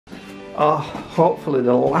Oh, hopefully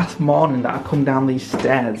the last morning that I come down these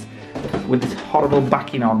stairs with this horrible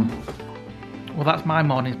backing on. Well, that's my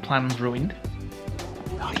morning's plans ruined.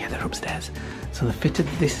 Oh yeah, they're upstairs. So they fitted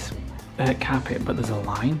this carpet, but there's a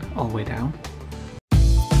line all the way down.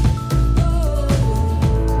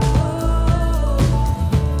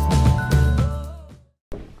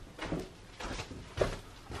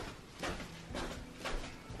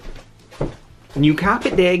 New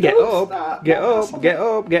carpet day, get up, get up, get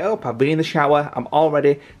up, get up. I've been in the shower, I'm all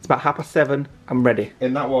ready. It's about 7:30, I'm ready.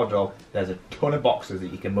 In that wardrobe, there's a ton of boxes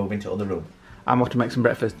that you can move into other room. I'm off to make some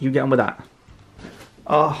breakfast. You get on with that.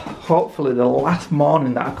 Oh, hopefully the last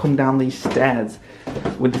morning that I come down these stairs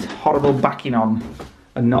with this horrible backing on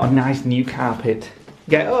and not a nice new carpet.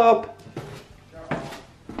 Get up!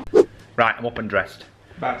 Right, I'm up and dressed.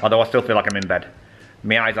 Back. Although I still feel like I'm in bed.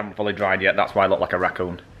 My eyes haven't fully dried yet, that's why I look like a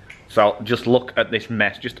raccoon. So just look at this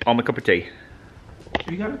mess, just on my cup of tea.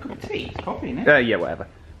 You got a cup of tea? It's coffee, innit? Yeah, whatever.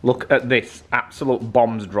 Look at this, absolute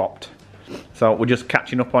bombs dropped. So we're just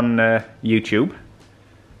catching up on YouTube.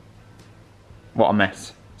 What a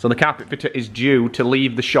mess. So the carpet fitter is due to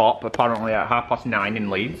leave the shop apparently at 9:30 in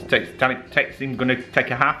Leeds. It's going to take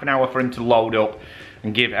a half an hour for him to load up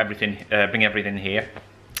and give everything, bring everything here.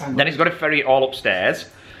 Then he's got to ferry it all upstairs.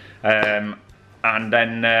 And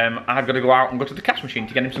then I've got to go out and go to the cash machine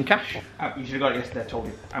to get him some cash. You should have got it yesterday, I told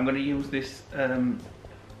you. I'm going to use this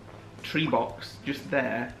tree box just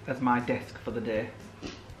there as my desk for the day.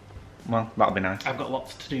 Well, that'll be nice. I've got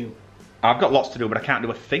lots to do. I've got lots to do, but I can't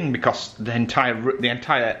do a thing because the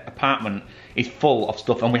entire apartment is full of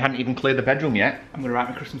stuff, and we hadn't even cleared the bedroom yet. I'm going to write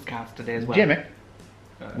my Christmas cards today as well. Jimmy,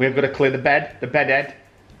 we've got to clear the bedhead,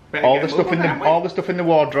 all the stuff in the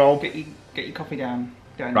wardrobe. Get your coffee down.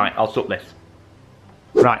 Right, I'll sup this.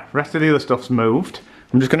 Right, rest of the other stuff's moved.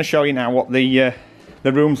 I'm just going to show you now what the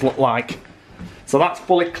rooms look like. So that's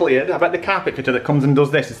fully cleared. I bet the carpet fitter that comes and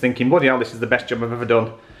does this is thinking, bloody hell, this is the best job I've ever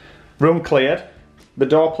done. Room cleared. The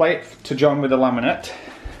door plate to join with the laminate,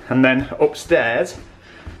 and then upstairs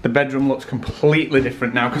the bedroom looks completely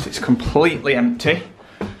different now because it's completely empty.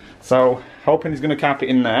 So hoping he's going to carpet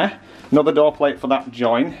in there, another door plate for that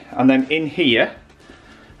join, and then in here,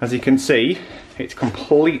 as you can see, it's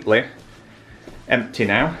completely empty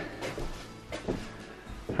now.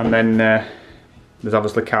 And then there's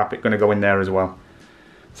obviously carpet going to go in there as well.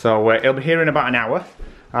 So he'll be here in about an hour,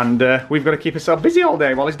 and we've got to keep ourselves busy all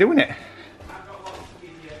day while he's doing it.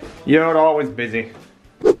 You're always busy.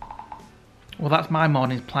 Well, that's my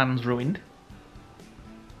morning's plans ruined.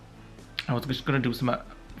 I was just going to do some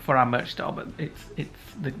for our merch store, but it's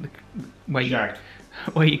the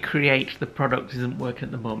where you create the product isn't working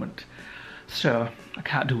at the moment, so I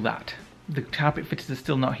can't do that. The carpet fitters are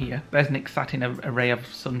still not here. There's Nick sat in a ray of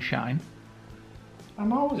sunshine.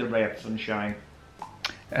 I'm always a ray of sunshine.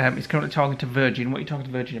 He's currently talking to Virgin. What are you talking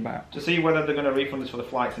to Virgin about? To see whether they're going to refund us for the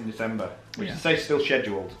flights in December, which yeah. they say still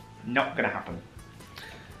scheduled. Not going to happen.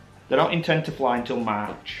 They don't intend to fly until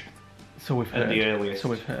March. So we've heard. At the earliest. So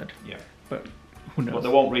we've heard. Yeah. But who knows? But they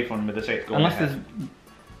won't refund me. They say it's going unless ahead. There's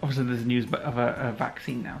obviously there's news of a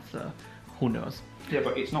vaccine now, so who knows? Yeah,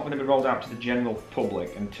 but it's not going to be rolled out to the general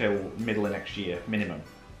public until middle of next year, minimum.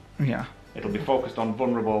 Yeah. It'll be focused on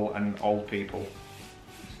vulnerable and old people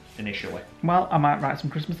initially. Well, I might write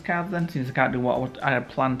some Christmas cards then, since I can't do what I had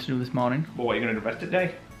planned to do this morning. Well, what are you going to do the rest of the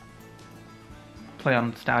day? Play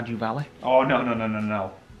on Stardew Valley. Oh,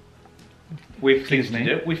 no. We've things to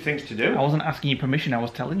do. We've things to do. I wasn't asking you permission, I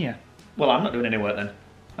was telling you. Well, I'm not doing any work then.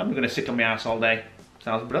 I'm going to sit on my ass all day.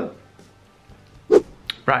 Sounds brilliant.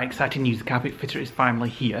 Right, exciting news. The carpet fitter is finally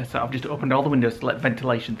here. So I've just opened all the windows to let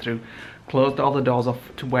ventilation through, closed all the doors off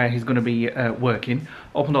to where he's going to be working,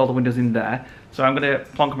 opened all the windows in there. So I'm going to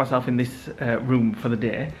plonk myself in this room for the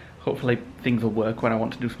day. Hopefully things will work when I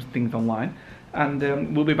want to do some things online.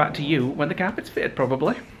 And we'll be back to you when the carpet's fitted,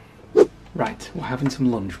 probably. Right, we're having some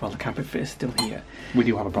lunch while the carpet fitter's still here. We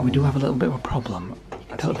do have a problem. We do have a little bit of a problem.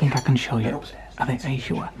 I don't think I can show you. Are you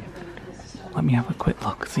sure? Let me have a quick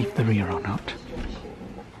look, see if they're here or not.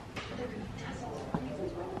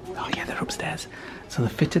 Oh yeah, they're upstairs. So they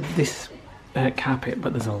fitted this carpet,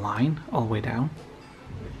 but there's a line all the way down.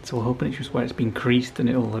 So we're hoping it's just where it's been creased and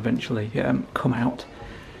it'll eventually come out.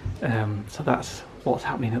 So that's what's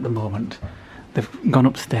happening at the moment. They've gone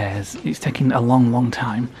upstairs. It's taking a long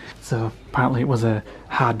time. So apparently it was a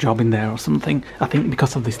hard job in there or something. I think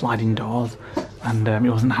because of the sliding doors, and he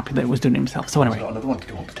wasn't happy that it was doing it himself. So anyway, He's got another one to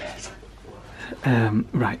do upstairs.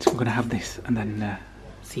 Right, we're gonna have this and then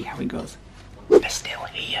see how it goes. They're still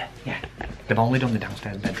here. here. Yeah. They've only done the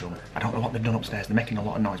downstairs bedroom. I don't know what they've done upstairs. They're making a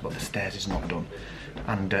lot of noise, but the stairs is not done.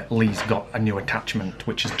 And Lee's got a new attachment,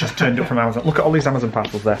 which has just turned up from Amazon. Look at all these Amazon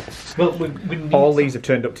parcels there. Well, we need all these have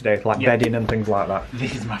turned up today, like bedding and things like that.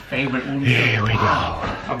 This is my favourite one. Here we go.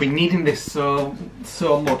 I've been needing this so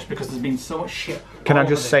much because there's been so much shit. Can I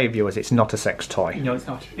just say, viewers, it's not a sex toy. No, it's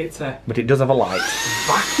not. It's a But it does have a light.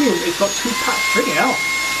 vacuum. It's got 2 packs. Freaking hell.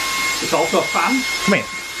 It's also a fan. Come here,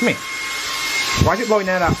 come here. Why is it blowing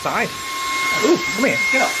air outside? Ooh, come here.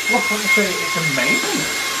 Get up. Look, it's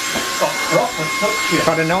amazing. It's got proper touch. If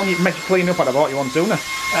I'd have known you'd make it clean up, I'd have bought you one sooner.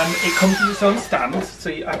 It comes with its own stand, so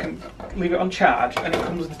I can leave it on charge, and it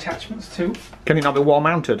comes with attachments too. Can it not be wall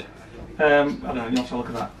mounted? I don't know, you have to look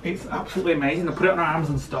at that. It's absolutely amazing. I put it on our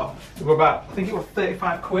Amazon store. It was about, I think it was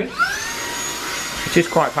 35 quid. It is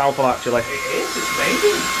quite powerful actually. It is, it's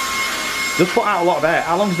amazing. Does put out a lot of air.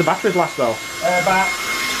 How long does the batteries last though? About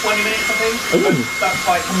 20 minutes I think. Ooh. That's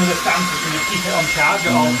why it comes with a stand, so you can keep it on charge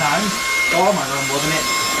at all times. Oh my god, I'm loving it.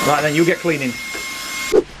 Right then, you get cleaning.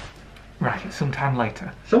 Right, it's sometime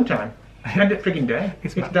later. Sometime. End of frigging day.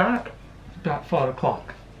 It's dark. It's about 4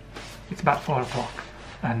 o'clock. It's about 4 o'clock.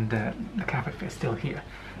 And the carpet fit is still here.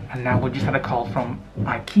 And now we just had a call from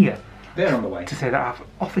IKEA. They're on the way. To say that our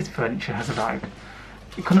office furniture has arrived.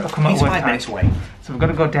 It couldn't have come at It's work 5 time. minutes away. So we've got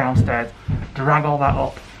to go downstairs, drag all that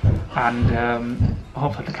up, and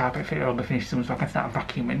hopefully the carpet fitter will be finished soon so I can start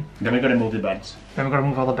vacuuming. Then we've got to move the beds. Then we've got to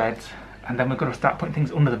move all the beds, and then we've got to start putting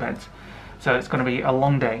things under the beds. So it's going to be a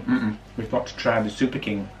long day. We've got to try the Super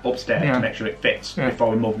King upstairs Yeah. to make sure it fits Yeah. before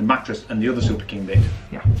we move the mattress and the other Super King bit.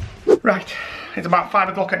 Yeah. Right, it's about 5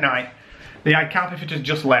 o'clock at night. The carpet fitter's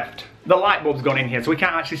just left. The light bulb's gone in here, so we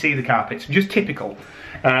can't actually see the carpets. Just typical.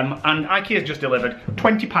 And IKEA's just delivered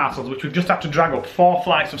 20 parcels, which we've just had to drag up 4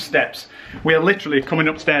 flights of steps. We are literally coming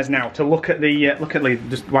upstairs now to look at the look at Lee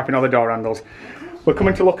just wiping all the door handles. We're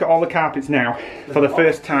coming to look at all the carpets now for the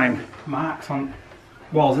first time. Marks on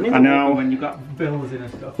walls, and I know. when you've got bills in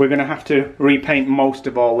and stuff. We're going to have to repaint most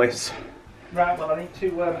of all this. Right, well I need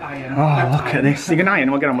to iron. Oh, look at this. You can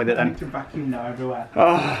iron, we'll get on with it I then. need to vacuum now everywhere.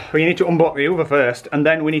 Oh, well, you need to unblock the Hoover first, and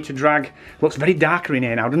then we need to drag. Looks very darker in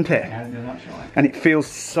here now, doesn't it? Yeah, it does actually. And it feels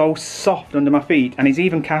so soft under my feet, and he's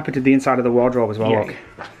even carpeted the inside of the wardrobe as well, Yeah.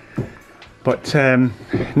 look. But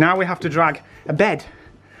now we have to drag a bed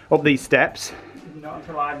up these steps. Not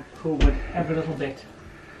until I've covered every little bit.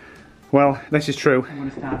 Well, this is true. I'm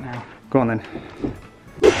going to start now. Go on then.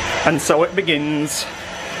 And so it begins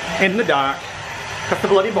in the dark, because the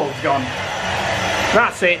bloody bulb's gone.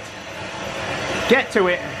 That's it. Get to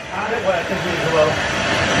it. Hard at work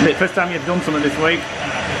as usual. The first time you've done something this week.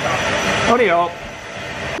 Hurry up.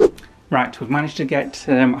 Right, we've managed to get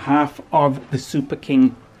half of the Super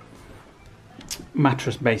King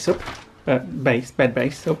mattress base up, bed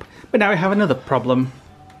base up, but now we have another problem.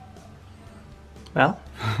 Well,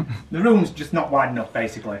 The room's just not wide enough,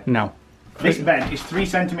 basically. no. This bed is 3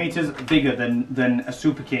 centimetres bigger than a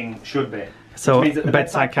Super King should be. So which means that the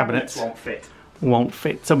bedside cabinets won't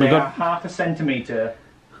fit. So They are half a centimetre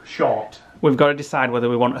short. we've got to decide whether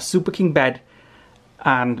we want a Super King bed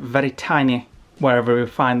and very tiny, wherever we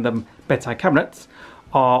find them, bedside cabinets,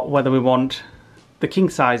 or whether we want the king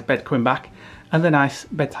size bed coming back and the nice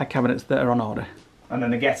bedside cabinets that are on order. And then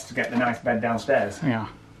the guests get the nice bed downstairs. Yeah.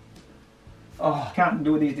 Oh, I can't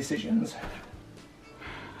do these decisions.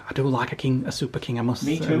 I do like a Super King, I must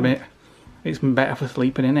Me too. admit. It's better for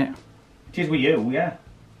sleeping, isn't it? It is with you, yeah.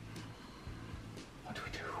 What do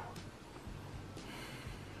we do?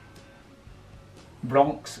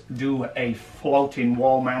 Bronx do a floating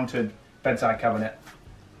wall-mounted bedside cabinet.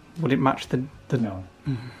 Would it match the... No.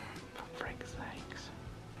 For frig's sakes.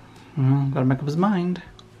 Gotta make up his mind.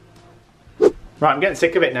 Right, I'm getting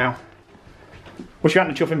sick of it now. Wish you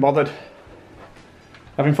hadn't chuffing bothered.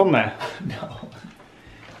 Having fun there? No.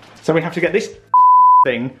 So we have to get this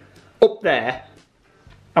thing up there,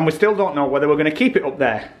 and we still don't know whether we're going to keep it up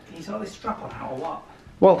there. Can you sort this strap on out or what?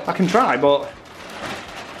 Well, I can try, but...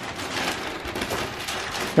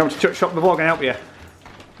 You want me to shop the vlog and help you?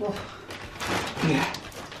 Well, yeah.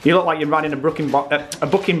 You look like you're riding a bucking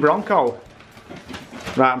bronco.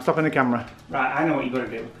 Right, I'm stopping the camera. Right, I know what you got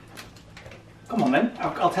to do. Come on then,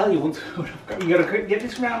 I'll tell you once. You got to get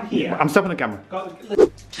this round here. I'm stopping the camera.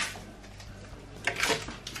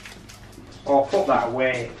 Oh, put that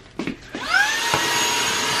away.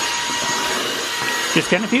 Just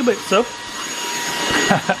getting a few bits up.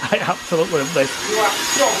 I absolutely love this. You are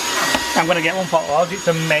so I'm going to get one for Lodge, it's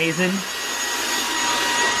amazing.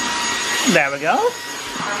 There we go.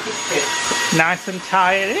 Nice and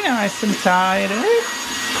tidy, nice and tidy.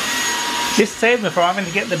 This saved me from having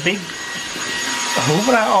to get the big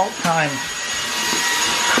Hoover out all the time.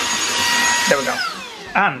 There we go.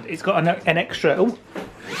 And it's got an extra, an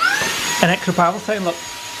extra powerful setting, look.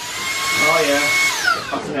 Oh yeah,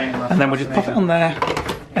 fascinating. And then we'll just pop it on there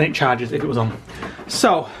and it charges if it was on.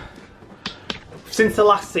 So, since the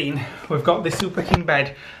last scene, we've got this Super King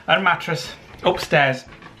bed and mattress upstairs.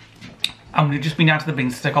 And we've just been down to the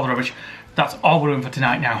bins to take all the rubbish. That's all we're doing for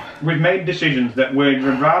tonight now. We've made decisions that we'd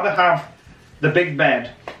rather have the big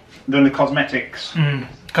bed than the cosmetics.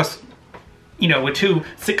 Because, you know, we're 2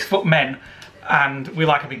 6-foot men and we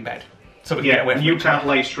like a big bed. So we can get away from you it. can't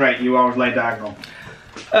lay straight, you always lay diagonal.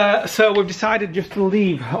 So we've decided just to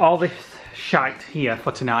leave all this shite here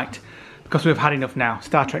for tonight because we've had enough now.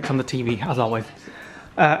 Star Trek's on the TV, as always.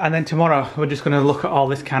 And then tomorrow we're just going to look at all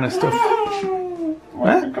this kind of stuff.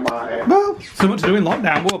 Well, so much to do in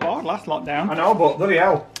lockdown. We were bored last lockdown. I know, but bloody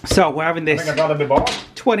hell. So we're having this. I think I'd rather be bored.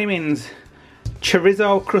 20 mins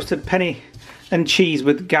chorizo crusted penny and cheese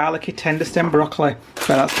with garlicky tender stem broccoli.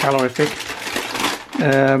 So that's calorific.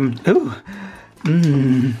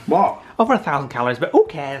 What? Over 1,000 calories, but who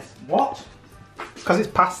cares? What? Because it's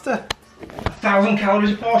pasta. 1,000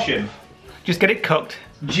 calories a portion? Just get it cooked.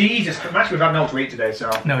 Jesus, actually we've had no to eat today, so.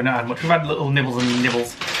 No, not had much. We've had little nibbles and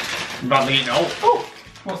nibbles. We've hardly eaten all. Oh,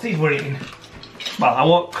 what's these we're eating? Well, I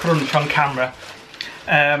won't crunch on camera.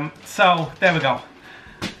 So, there we go.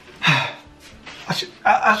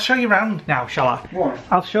 I'll show you around now, shall I? What?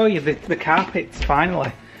 I'll show you the carpets,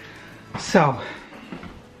 finally. So,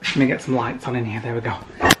 let me get some lights on in here, there we go.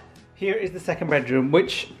 Here is the second bedroom,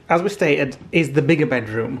 which, as we stated, is the bigger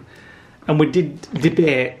bedroom. And we did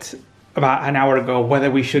debate about an hour ago whether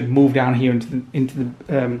we should move down here into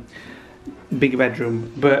the bigger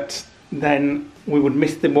bedroom, but then we would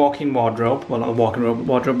miss the walk-in wardrobe, well not the walk-in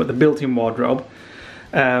wardrobe, but the built-in wardrobe,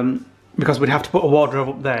 because we'd have to put a wardrobe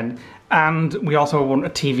up then, and we also want a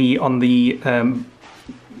TV on the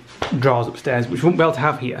drawers upstairs, which we won't be able to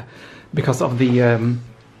have here because of the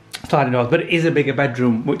sliding doors, but it is a bigger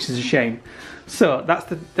bedroom, which is a shame. So that's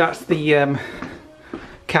the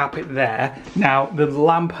carpet there. Now the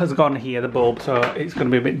lamp has gone here, the bulb, so it's going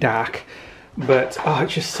to be a bit dark, but oh,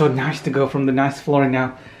 it's just so nice to go from the nice flooring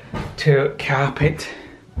now to carpet,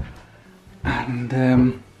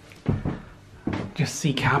 and just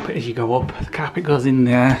see carpet as you go up. The carpet goes in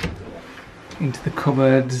there, into the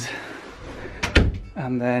cupboards,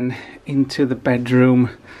 and then into the bedroom.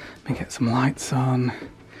 Let me get some lights on.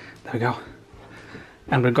 There we go.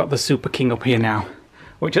 And we've got the Super King up here now,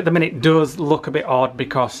 which at the minute does look a bit odd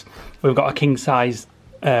because we've got a king size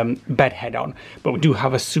bed head on, but we do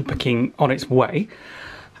have a Super King on its way.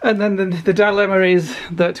 And then the dilemma is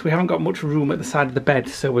that we haven't got much room at the side of the bed,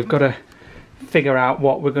 so we've got to figure out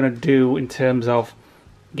what we're going to do in terms of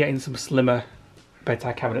getting some slimmer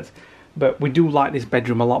bedside cabinets. But we do like this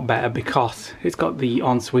bedroom a lot better because it's got the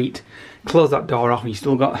ensuite. Close that door off and you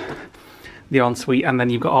still got the ensuite, and then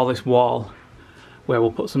you've got all this wall where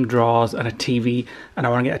we'll put some drawers and a TV, and I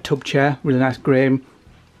want to get a tub chair, really nice grey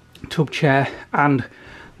tub chair, and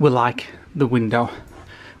we like the window,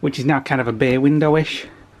 which is now kind of a bay window-ish,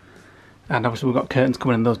 and obviously we've got curtains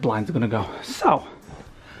coming and those blinds are going to go. So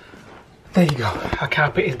there you go, our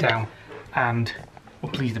carpet is down and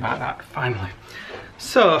we're pleased about that finally.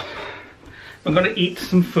 So we're going to eat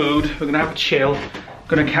some food, we're going to have a chill,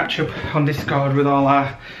 we're going to catch up on Discord with all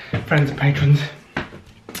our friends and patrons,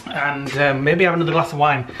 and maybe have another glass of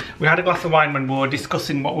wine. We had a glass of wine when we were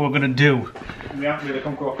discussing what we were going to do. We haven't really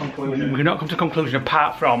come to a conclusion. We've not come to a conclusion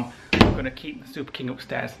apart from we're going to keep the Super King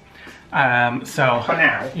upstairs. So for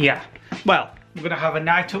now, yeah. Well, we're going to have a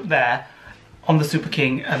night up there on the Super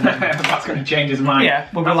King, and then that's going to change his mind. Yeah,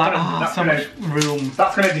 we'll be like, oh, so much room.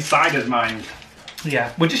 That's going to decide his mind.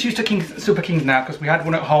 Yeah, we're just used to Super Kings now because we had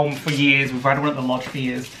one at home for years. We've had one at the lodge for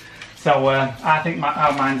years. So I think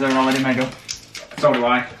our minds are already made up. So do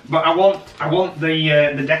I. But I want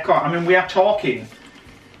the decor. I mean, we are talking.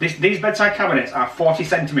 These bedside cabinets are 40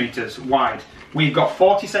 centimetres wide. We've got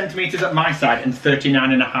 40 centimetres at my side and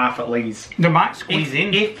 39.5 at Lee's. They might squeeze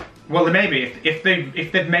in. Well, they may be if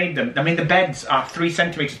they've made them. I mean, the beds are 3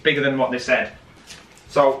 centimetres bigger than what they said.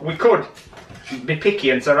 So we could be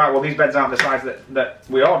picky and say, right, well, these beds aren't the size that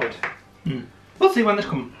we ordered. We'll see when they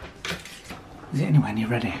come. Is it anywhere near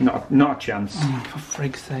ready? Not a chance. Oh, for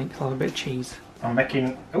frig's sake, I'll have a bit of cheese. I'm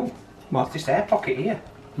making. Oh, what's this air pocket here?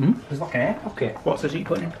 There's like an air pocket. What's this you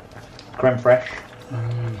putting in? Creme fraiche.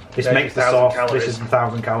 This makes the sauce. Calories. This is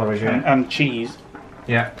 1,000 calories, yeah. And cheese.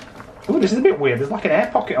 Yeah. Oh, this is a bit weird. There's like an air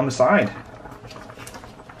pocket on the side.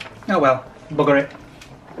 Oh well, bugger it.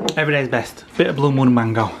 Every day's best. Bit of Blue Moon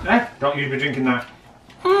mango. Don't you be drinking that.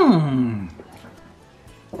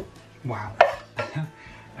 Wow.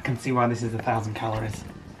 I can see why this is 1,000 calories.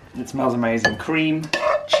 It smells amazing. Cream,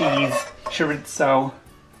 cheese, chorizo,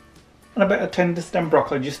 and a bit of tender stem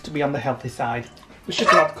broccoli just to be on the healthy side. It's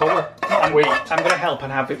just an odd colour. I'm going to help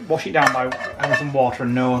and have it, wash it down by having some water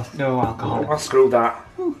and no alcohol. I'll screw that.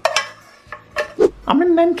 I'm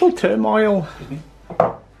in mental turmoil.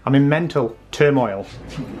 I'm in mental turmoil.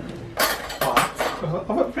 What?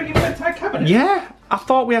 Of a freaking bedside cabinet? Yeah, I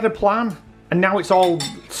thought we had a plan, and now it's all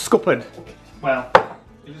scuppered. Well,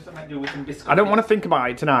 you just might do with some biscuits. I don't want to think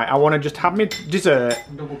about it tonight. I want to just have my dessert.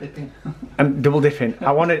 Double dipping. And double dipping.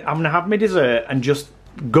 I'm gonna have my dessert and just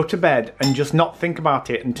go to bed and just not think about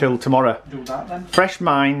it until tomorrow. Do that then. Fresh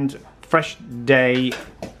mind, fresh day,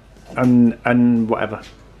 and whatever.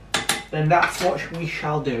 Then that's what we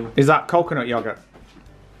shall do. Is that coconut yogurt?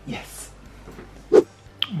 Yes.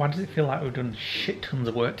 Why does it feel like we've done shit tons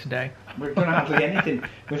of work today? We've done hardly anything.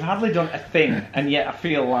 We've hardly done a thing, and yet I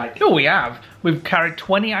feel like... No, we have. We've carried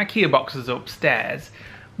 20 IKEA boxes upstairs.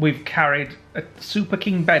 We've carried a Super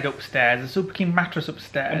King bed upstairs, a Super King mattress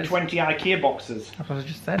upstairs. And 20 IKEA boxes. That's what I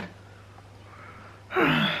just said.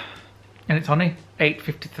 And it's only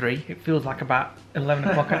 8:53. It feels like about 11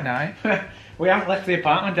 o'clock at night. We haven't left the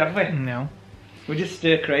apartment, have we? No. We're just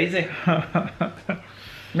stir crazy.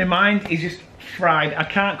 My mind is just fried. I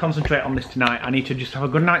can't concentrate on this tonight. I need to just have a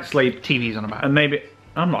good night's sleep. TV's on about. And maybe...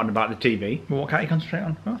 I'm not on about the TV. Well, what can't you concentrate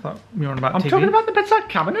on? Oh, I thought you were on about I'm TV. talking about the bedside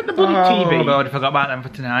cabinet, the bloody Oh, TV. I've already forgot about them for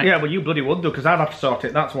tonight. Yeah, well, you bloody would do, because I'd have to sort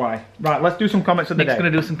it, that's why. Right, let's do some comments of the Nick's day.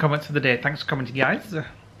 going to do some comments of the day. Thanks for commenting, guys.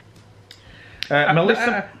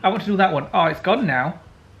 Melissa... I want to do that one. Oh, it's gone now.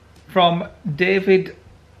 From David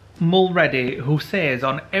Mulready, who says,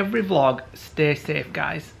 on every vlog, stay safe,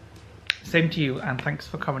 guys. Same to you, and thanks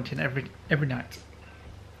for commenting every night.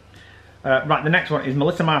 right, the next one is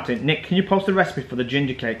Melissa Martin. Nick, can you post a recipe for the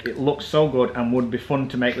ginger cake? It looks so good and would be fun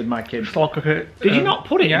to make with my kids. Slow cooker. Did you not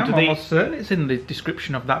put it yeah, into I'm the... almost certain it's in the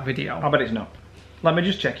description of that video. I bet it's not. Let me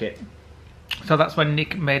just check it. So that's when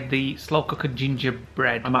Nick made the slow cooker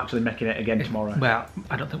gingerbread. I'm actually making it again tomorrow. Well,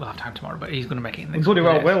 I don't think we'll have time tomorrow, but he's going to make it in the next Bloody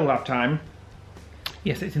couple well of days. will have time.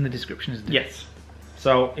 Yes, it's in the description, isn't it? Yes.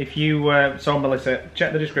 So if you, so Melissa,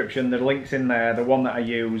 check the description, the link's in there, the one that I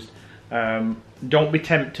used. Don't be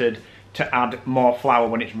tempted to add more flour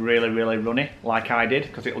when it's really, really runny, like I did,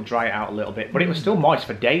 because it'll dry it out a little bit. But it was still moist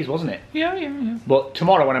for days, wasn't it? Yeah. But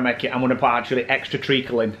tomorrow when I make it, I'm going to put actually extra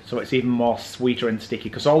treacle in, so it's even more sweeter and sticky,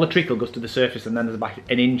 because all the treacle goes to the surface and then there's about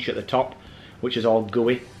an inch at the top, which is all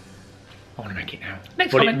gooey. I want to make it now.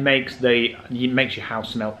 Next but comment. it makes your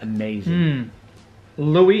house smell amazing.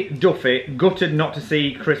 Louis Duffy, gutted not to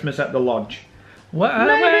see Christmas at the lodge.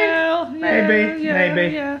 Well, Maybe.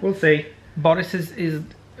 yeah. We'll see. Boris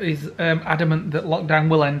is adamant that lockdown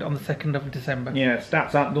will end on the 2nd of December. Yeah,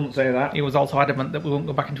 stats don't say that. He was also adamant that we won't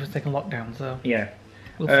go back into a second lockdown, so... Yeah.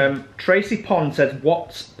 We'll see. Tracy Pond says,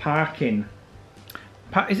 what's parking?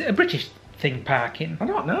 Is it a British thing, parking? I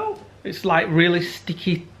don't know. It's like really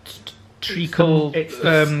sticky treacle, It's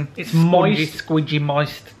spongy, moist. squidgy,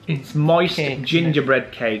 moist. It's moist Cake,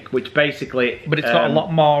 gingerbread cake, which basically... But it's got a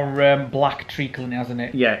lot more black treacle in it, hasn't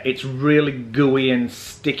it? Yeah, it's really gooey and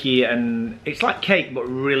sticky, and it's like cake, but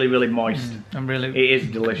really, really moist. And really... It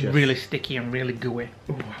is delicious. Really sticky and really gooey.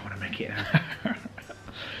 Ooh, I want to make it now.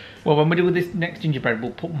 Well, when we do this next gingerbread,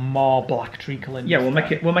 we'll put more black treacle in. Yeah, we'll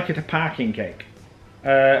make it a parking cake.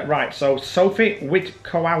 Right, so Sophie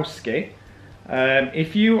Witkowski,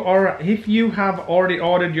 if you have already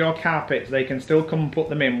ordered your carpets, they can still come and put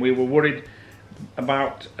them in. We were worried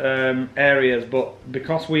about areas, but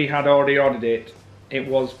because we had already ordered it, it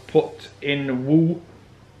was put in Woo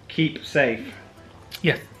Keep Safe.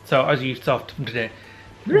 Yes. So as you saw from today,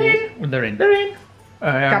 They're in. They're in. They're in.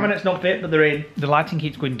 Cabinet's not fit, but they're in. The lighting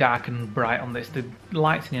keeps going dark and bright on this. The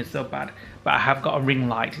lighting is so bad, but I have got a ring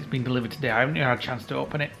light. It's been delivered today. I haven't had a chance to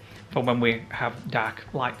open it for when we have dark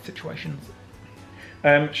light situations.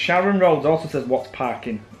 Sharon Rhodes also says, what's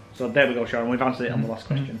parking? So there we go, Sharon. We've answered it on the last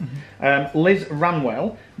question. Liz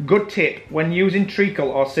Ranwell, good tip. When using treacle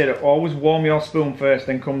or syrup, always warm your spoon first,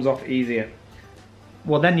 then comes off easier.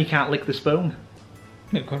 Well, then you can't lick the spoon.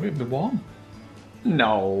 It's got to be warm.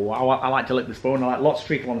 No, I like to lick the spoon. I like lots of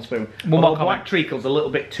treacle on the spoon. One more Although black treacle's a little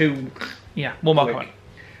bit too... Yeah, one more quick.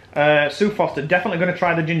 comment. Sue Foster, definitely going to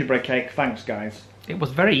try the gingerbread cake. Thanks, guys. It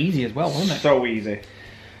was very easy as well, wasn't it? So easy.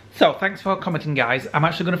 So, thanks for commenting, guys. I'm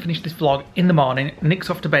actually going to finish this vlog in the morning. Nick's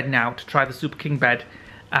off to bed now to try the Super King bed.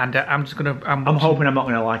 And I'm just going to... I'm hoping I'm not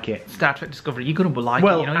going to like it. Star Trek Discovery. You're going to like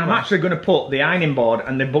well, it, you know. I'm actually going to put the ironing board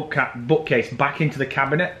and the bookcase back into the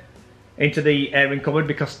cabinet, into the airing cupboard,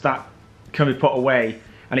 because that can be put away.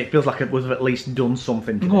 And it feels like it was at least done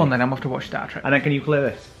something today. Go on then, I'm off to watch Star Trek. And then can you clear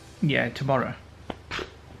this? Yeah, tomorrow.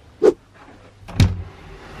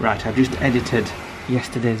 Right, I've just edited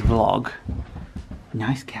yesterday's vlog.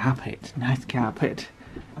 Nice carpet, nice carpet.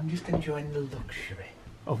 I'm just enjoying the luxury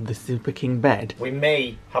Of the Super King bed. We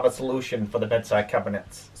may have a solution for the bedside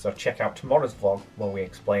cabinets, so check out tomorrow's vlog where we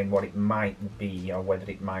explain what it might be or whether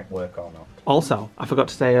it might work or not. Also, I forgot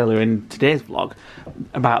to say earlier in today's vlog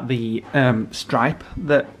about the stripe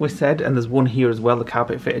that we said, and there's one here as well, the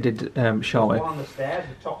carpet fitter did show it. One on the stairs,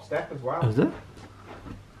 the top step as well. Was there?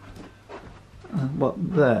 Well,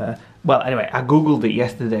 there. Well, anyway, I googled it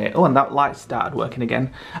yesterday. Oh, and that light started working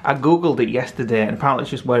again. I googled it yesterday, and apparently it's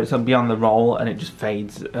just where it's beyond the roll, and it just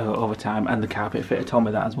fades over time. And the carpet fitter told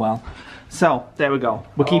me that as well. So there we go.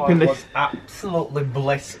 We're keeping this. Was absolutely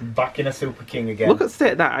bliss back in a Super King again. Look at the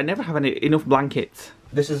state of that. I never have enough blankets.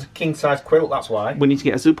 This is a king size quilt. That's why. We need to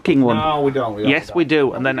get a Super King one. No, we don't. Yes, we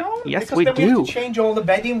do. And then yes, we do. We have to change all the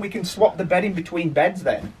bedding. We can swap the bedding between beds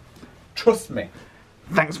then. Trust me.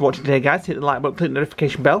 Thanks for watching today, guys. Hit the like button, click the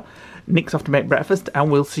notification bell. Nick's off to make breakfast,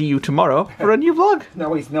 and we'll see you tomorrow for a new vlog.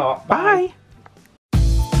 No, he's not. Bye.